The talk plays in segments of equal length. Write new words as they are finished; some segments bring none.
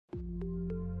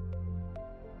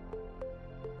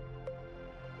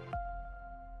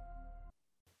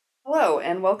Hello,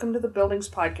 and welcome to the Buildings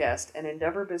Podcast, an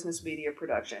Endeavor Business Media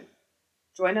production.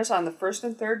 Join us on the first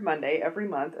and third Monday every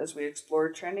month as we explore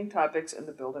trending topics in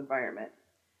the built environment.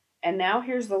 And now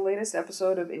here's the latest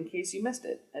episode of In Case You Missed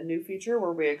It, a new feature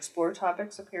where we explore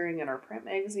topics appearing in our print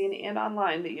magazine and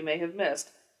online that you may have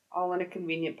missed, all in a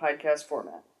convenient podcast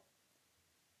format.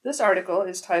 This article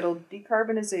is titled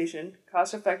Decarbonization,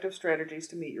 Cost-Effective Strategies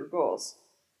to Meet Your Goals.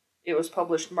 It was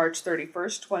published March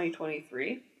 31st,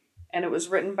 2023, and it was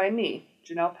written by me,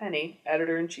 Janelle Penny,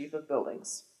 Editor-in-Chief of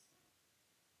Buildings.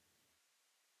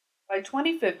 By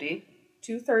 2050,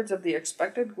 two-thirds of the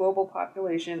expected global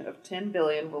population of 10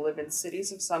 billion will live in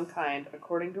cities of some kind,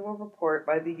 according to a report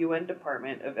by the UN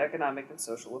Department of Economic and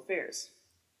Social Affairs.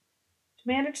 To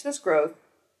manage this growth,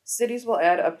 cities will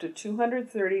add up to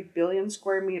 230 billion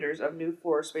square meters of new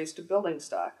floor space to building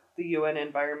stock, the UN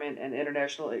Environment and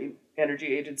International Energy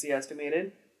Agency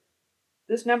estimated.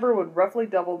 This number would roughly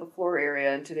double the floor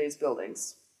area in today's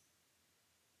buildings.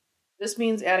 This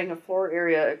means adding a floor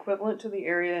area equivalent to the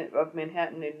area of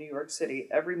Manhattan in New York City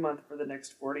every month for the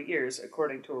next 40 years,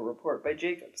 according to a report by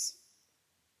Jacobs.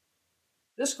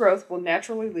 This growth will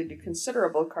naturally lead to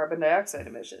considerable carbon dioxide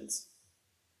emissions.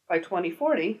 By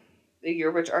 2040, the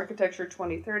year which Architecture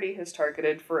 2030 has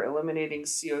targeted for eliminating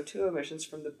CO2 emissions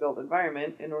from the built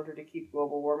environment in order to keep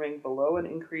global warming below an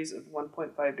increase of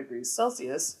 1.5 degrees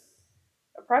Celsius,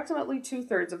 approximately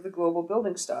two-thirds of the global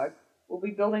building stock will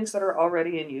be buildings that are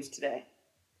already in use today.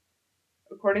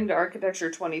 According to Architecture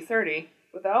 2030,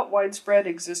 without widespread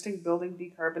existing building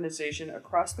decarbonization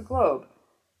across the globe,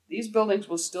 these buildings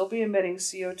will still be emitting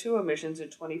CO2 emissions in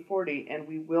 2040, and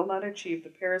we will not achieve the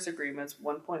Paris Agreement's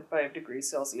 1.5 degrees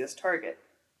Celsius target.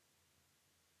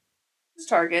 This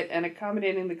target, and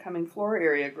accommodating the coming floor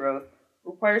area growth,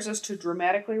 requires us to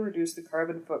dramatically reduce the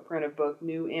carbon footprint of both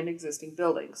new and existing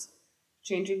buildings,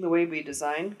 changing the way we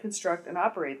design, construct, and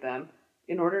operate them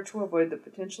in order to avoid the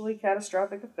potentially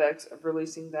catastrophic effects of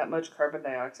releasing that much carbon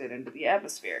dioxide into the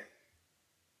atmosphere.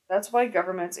 That's why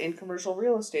governments and commercial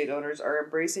real estate owners are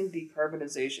embracing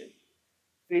decarbonization,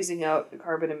 phasing out the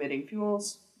carbon-emitting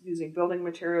fuels, using building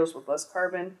materials with less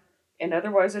carbon, and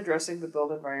otherwise addressing the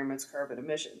built environment's carbon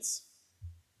emissions.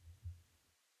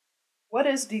 What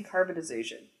is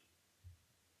decarbonization?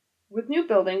 With new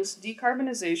buildings,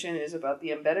 decarbonization is about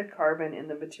the embedded carbon in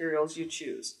the materials you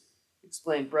choose,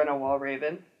 explained Brenna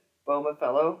Walraven, BOMA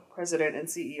Fellow, President and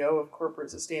CEO of Corporate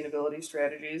Sustainability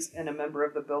Strategies, and a member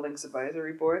of the Buildings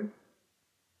Advisory Board.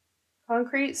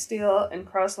 Concrete, steel, and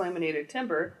cross-laminated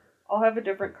timber all have a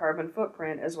different carbon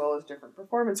footprint as well as different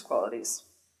performance qualities.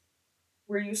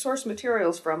 Where you source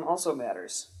materials from also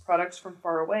matters. Products from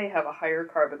far away have a higher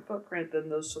carbon footprint than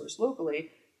those sourced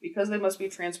locally, because they must be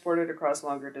transported across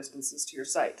longer distances to your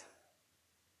site.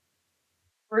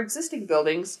 For existing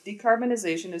buildings,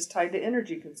 decarbonization is tied to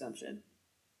energy consumption.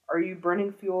 Are you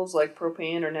burning fuels like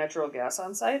propane or natural gas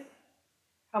on site?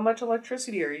 How much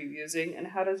electricity are you using, and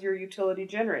how does your utility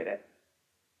generate it?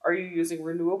 Are you using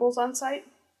renewables on site?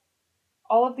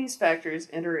 All of these factors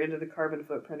enter into the carbon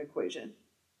footprint equation.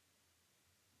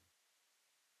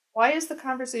 Why is the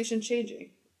conversation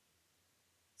changing?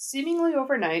 Seemingly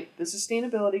overnight, the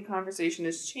sustainability conversation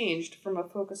has changed from a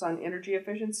focus on energy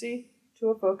efficiency to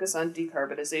a focus on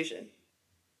decarbonization.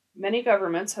 Many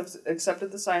governments have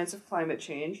accepted the science of climate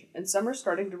change, and some are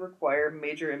starting to require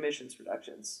major emissions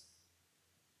reductions.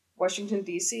 Washington,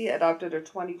 D.C. adopted a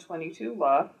 2022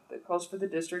 law that calls for the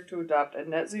district to adopt a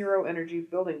net zero energy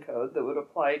building code that would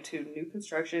apply to new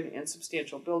construction and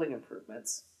substantial building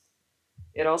improvements.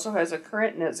 It also has a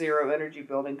current net zero energy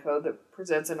building code that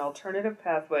presents an alternative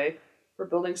pathway for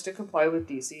buildings to comply with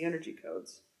DC energy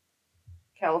codes.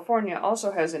 California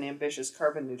also has an ambitious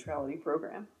carbon neutrality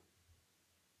program.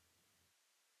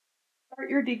 Start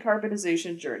your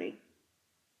decarbonization journey.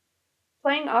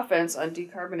 Playing offense on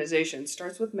decarbonization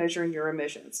starts with measuring your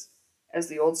emissions. As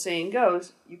the old saying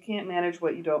goes, you can't manage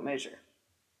what you don't measure.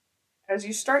 As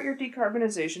you start your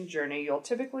decarbonization journey, you'll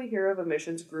typically hear of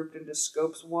emissions grouped into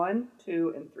Scopes 1,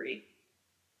 2, and 3.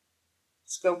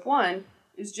 Scope 1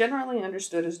 is generally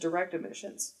understood as direct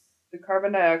emissions, the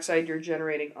carbon dioxide you're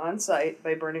generating on-site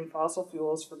by burning fossil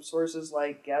fuels from sources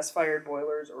like gas-fired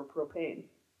boilers or propane.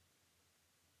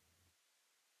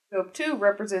 Scope 2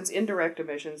 represents indirect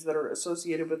emissions that are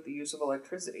associated with the use of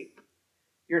electricity.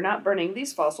 You're not burning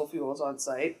these fossil fuels on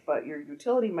site, but your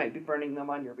utility might be burning them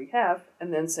on your behalf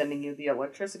and then sending you the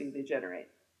electricity they generate.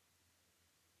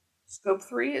 Scope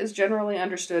 3 is generally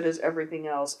understood as everything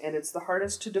else, and it's the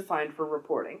hardest to define for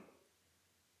reporting.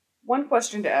 One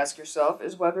question to ask yourself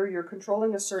is whether you're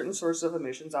controlling a certain source of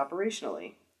emissions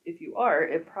operationally. If you are,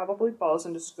 it probably falls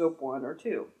into Scope 1 or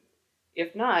 2.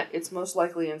 If not, it's most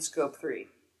likely in Scope 3.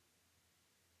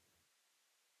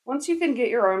 Once you can get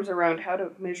your arms around how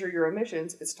to measure your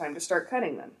emissions, it's time to start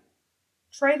cutting them.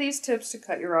 Try these tips to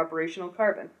cut your operational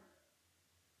carbon.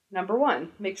 Number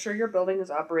 1, make sure your building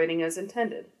is operating as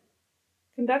intended.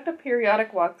 Conduct a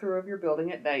periodic walkthrough of your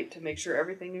building at night to make sure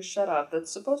everything is shut off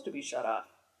that's supposed to be shut off.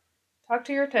 Talk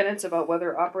to your tenants about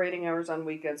whether operating hours on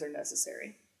weekends are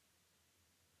necessary.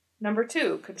 Number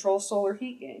 2, control solar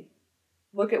heat gain.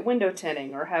 Look at window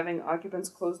tinting or having occupants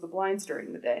close the blinds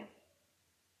during the day.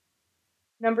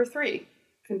 Number 3,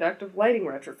 conduct a lighting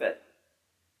retrofit.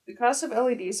 The cost of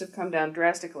LEDs have come down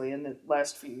drastically in the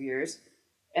last few years,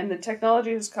 and the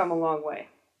technology has come a long way.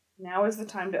 Now is the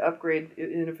time to upgrade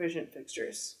inefficient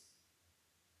fixtures.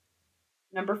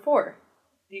 Number 4,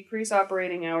 decrease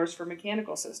operating hours for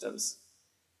mechanical systems.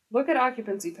 Look at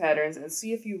occupancy patterns and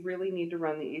see if you really need to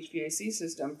run the HVAC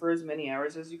system for as many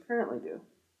hours as you currently do.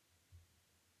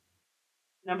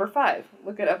 Number 5,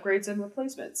 look at upgrades and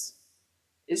replacements.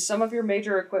 Is some of your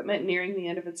major equipment nearing the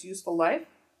end of its useful life?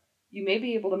 You may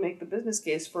be able to make the business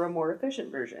case for a more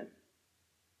efficient version.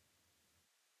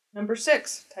 Number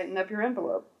 6, tighten up your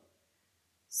envelope.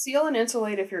 Seal and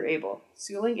insulate if you're able.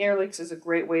 Sealing air leaks is a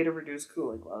great way to reduce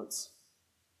cooling loads.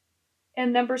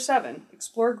 And number 7,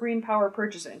 explore green power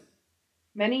purchasing.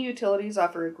 Many utilities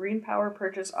offer a green power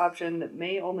purchase option that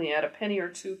may only add a penny or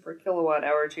two per kilowatt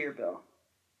hour to your bill.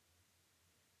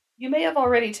 You may have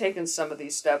already taken some of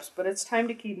these steps, but it's time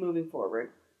to keep moving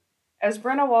forward. As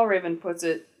Brenna Walraven puts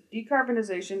it,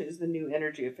 decarbonization is the new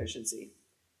energy efficiency.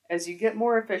 As you get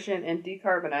more efficient and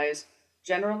decarbonize,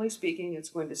 generally speaking, it's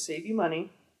going to save you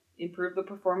money, improve the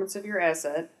performance of your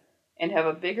asset, and have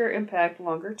a bigger impact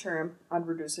longer term on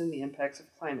reducing the impacts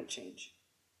of climate change.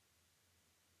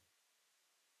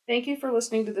 Thank you for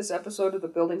listening to this episode of the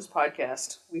Buildings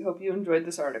Podcast. We hope you enjoyed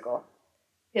this article.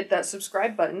 Hit that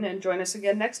subscribe button and join us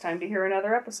again next time to hear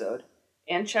another episode.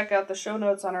 And check out the show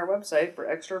notes on our website for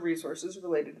extra resources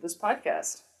related to this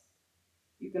podcast.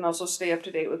 You can also stay up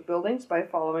to date with Buildings by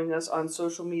following us on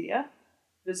social media,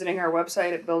 visiting our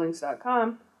website at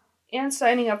buildings.com, and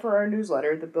signing up for our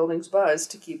newsletter, The Buildings Buzz,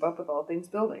 to keep up with all things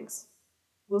buildings.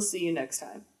 We'll see you next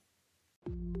time.